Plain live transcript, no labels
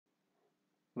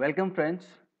Welcome friends.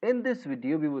 In this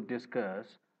video we would discuss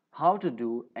how to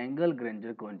do Engle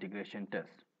Granger cointegration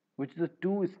test, which is a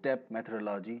two-step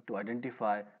methodology to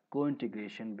identify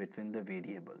cointegration between the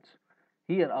variables.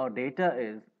 Here our data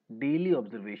is daily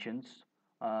observations.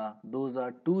 Those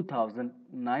are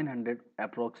 2,900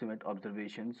 approximate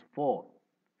observations for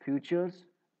futures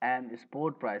and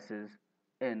spot prices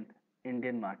in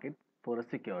Indian market for a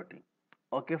security.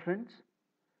 Okay friends?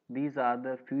 These are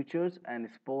the futures and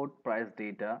spot price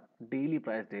data, daily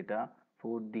price data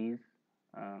for these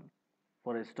uh,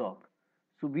 for a stock.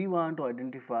 So we want to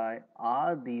identify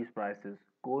are these prices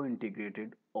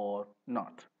co-integrated or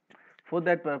not. For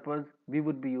that purpose, we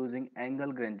would be using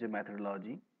Engle Granger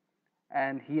methodology.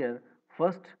 And here,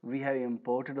 first we have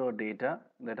imported our data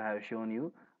that I have shown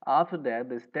you. After that,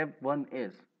 the step one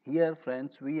is here,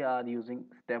 friends. We are using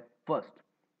step first.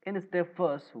 In step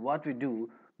first, what we do,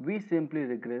 we simply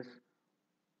regress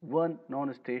one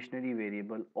non-stationary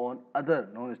variable on other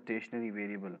non-stationary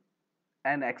variable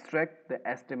and extract the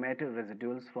estimated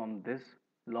residuals from this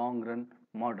long run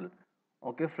model.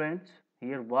 Okay friends,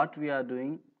 here what we are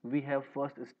doing, we have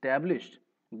first established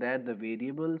that the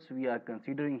variables we are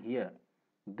considering here,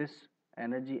 this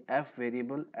energy F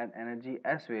variable and energy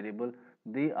S variable,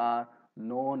 they are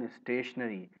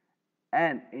non-stationary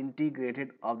and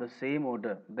integrated of the same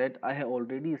order that I have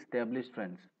already established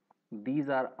friends. These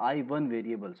are I1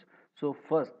 variables. So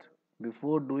first,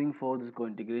 before doing for this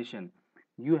cointegration,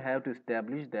 you have to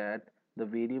establish that the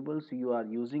variables you are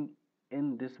using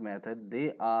in this method,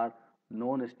 they are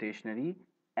non-stationary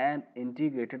and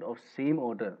integrated of same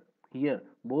order. Here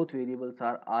both variables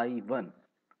are I1.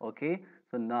 Okay,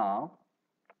 so now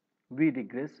we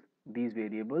regress these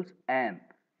variables and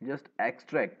just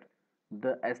extract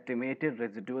the estimated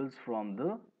residuals from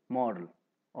the model.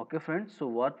 Okay friends, so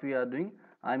what we are doing,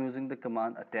 I'm using the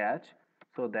command attach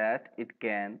so that it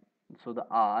can, so the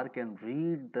R can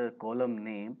read the column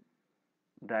name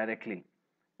directly,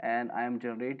 and I am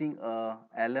generating a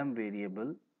lm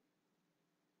variable.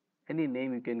 Any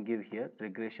name you can give here,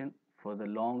 regression for the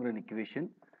long run equation.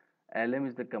 Lm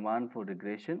is the command for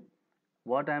regression.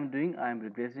 What I am doing, I am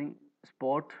regressing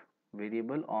spot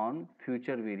variable on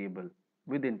future variable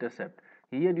with intercept.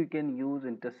 Here you can use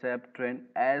intercept trend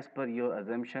as per your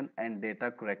assumption and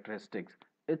data characteristics.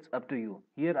 It's up to you.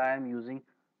 Here I am using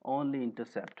only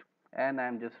intercept and I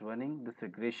am just running this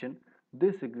regression.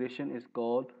 This regression is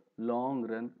called long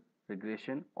run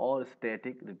regression or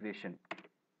static regression.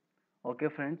 Okay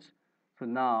friends, so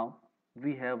now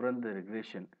we have run the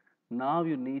regression. Now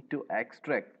you need to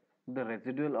extract the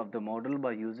residual of the model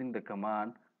by using the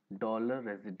command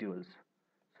 $residuals.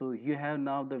 So you have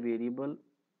now the variable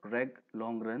reg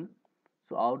long run.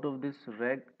 So out of this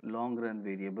reg long run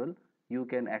variable, you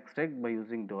can extract by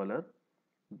using dollar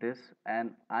this,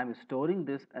 and I'm storing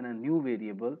this in a new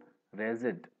variable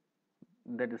resid,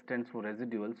 that stands for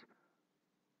residuals,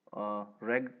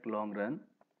 reg long run,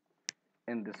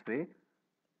 in this way.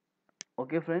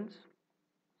 Okay friends,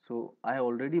 so I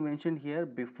already mentioned here,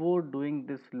 before doing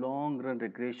this long run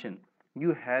regression,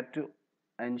 you had to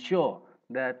ensure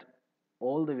that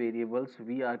all the variables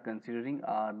we are considering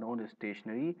are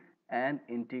non-stationary and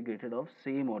integrated of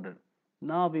same order.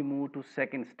 Now we move to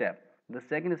second step. The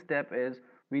second step is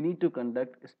we need to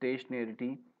conduct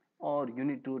stationarity or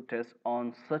unit to test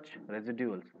on such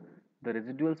residuals. The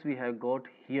residuals we have got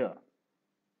here.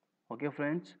 Okay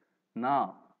friends,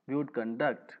 now we would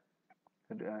conduct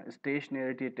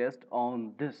stationarity test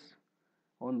on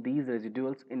these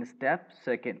residuals in step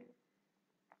second.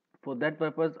 For that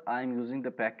purpose, I am using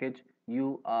the package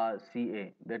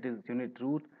URCA, that is unit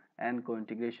root and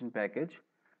cointegration package.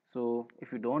 So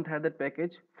if you don't have that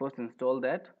package, first install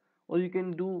that, or you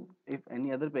can do if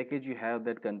any other package you have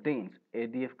that contains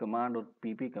ADF command or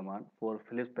PP command for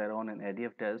Phillips Peron and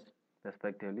ADF test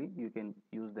respectively, you can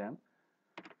use them.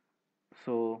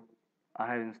 So I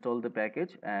have installed the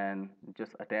package and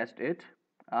just attached it.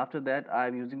 After that, I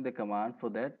am using the command for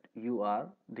that UR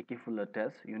decay fuller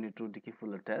test, unit root decay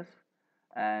fuller test,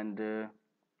 and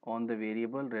on the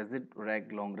variable resid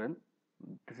reg long run.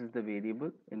 This is the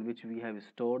variable in which we have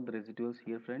stored the residuals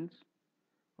here, friends.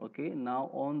 Okay, now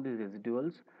on the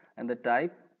residuals and the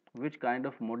type, which kind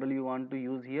of model you want to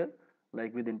use here,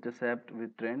 like with intercept,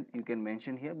 with trend, you can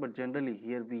mention here, but generally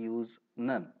here we use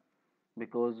none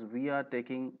because we are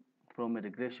taking from a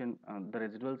regression. The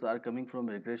residuals are coming from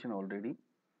regression already,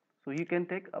 so you can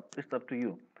take up, it's up to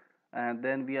you. And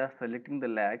then we are selecting the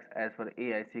lags as per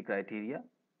AIC criteria.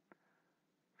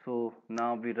 So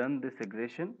now we run this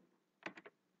regression.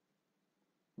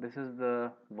 This is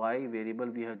the y variable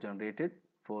we have generated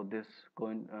for this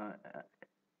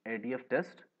ADF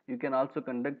test. You can also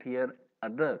conduct here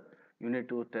other unit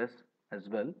 2 test as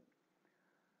well.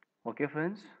 Okay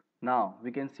friends, now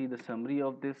we can see the summary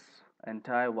of this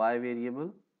entire y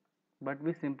variable, but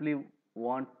we simply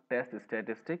want test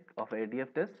statistic of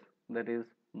ADF test, that is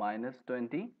minus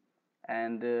 20,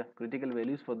 and critical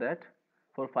values for that.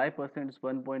 For 5% is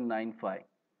 1.95.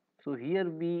 So here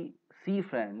we see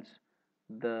friends,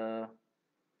 the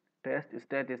test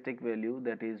statistic value,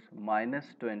 that is minus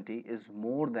 20, is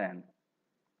more than,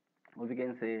 or we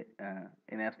can say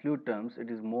in absolute terms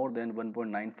it is more than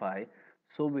 1.95.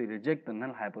 So we reject the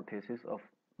null hypothesis of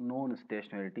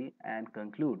non-stationarity and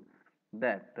conclude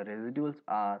that the residuals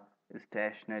are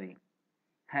stationary.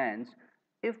 Hence,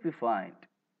 if we find,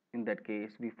 in that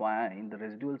case we find the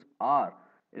residuals are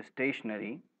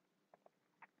stationary,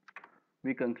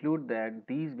 we conclude that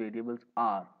these variables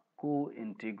are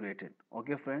co-integrated.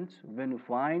 Okay friends, when we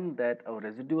find that our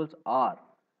residuals are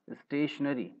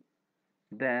stationary,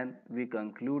 then we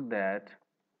conclude that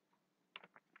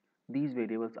these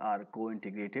variables are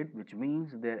co-integrated, which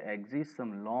means there exists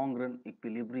some long-run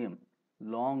equilibrium,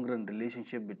 long-run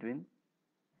relationship between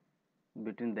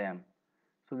them.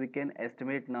 So we can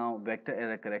estimate now vector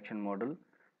error correction model.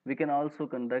 We can also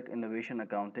conduct innovation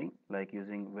accounting, like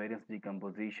using variance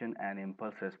decomposition and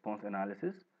impulse response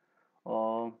analysis,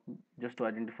 or just to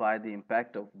identify the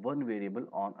impact of one variable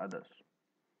on others.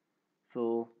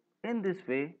 So in this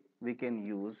way, we can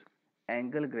use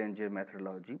Engle Granger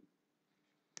methodology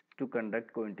to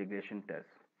conduct co-integration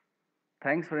tests.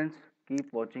 Thanks friends,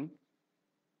 keep watching.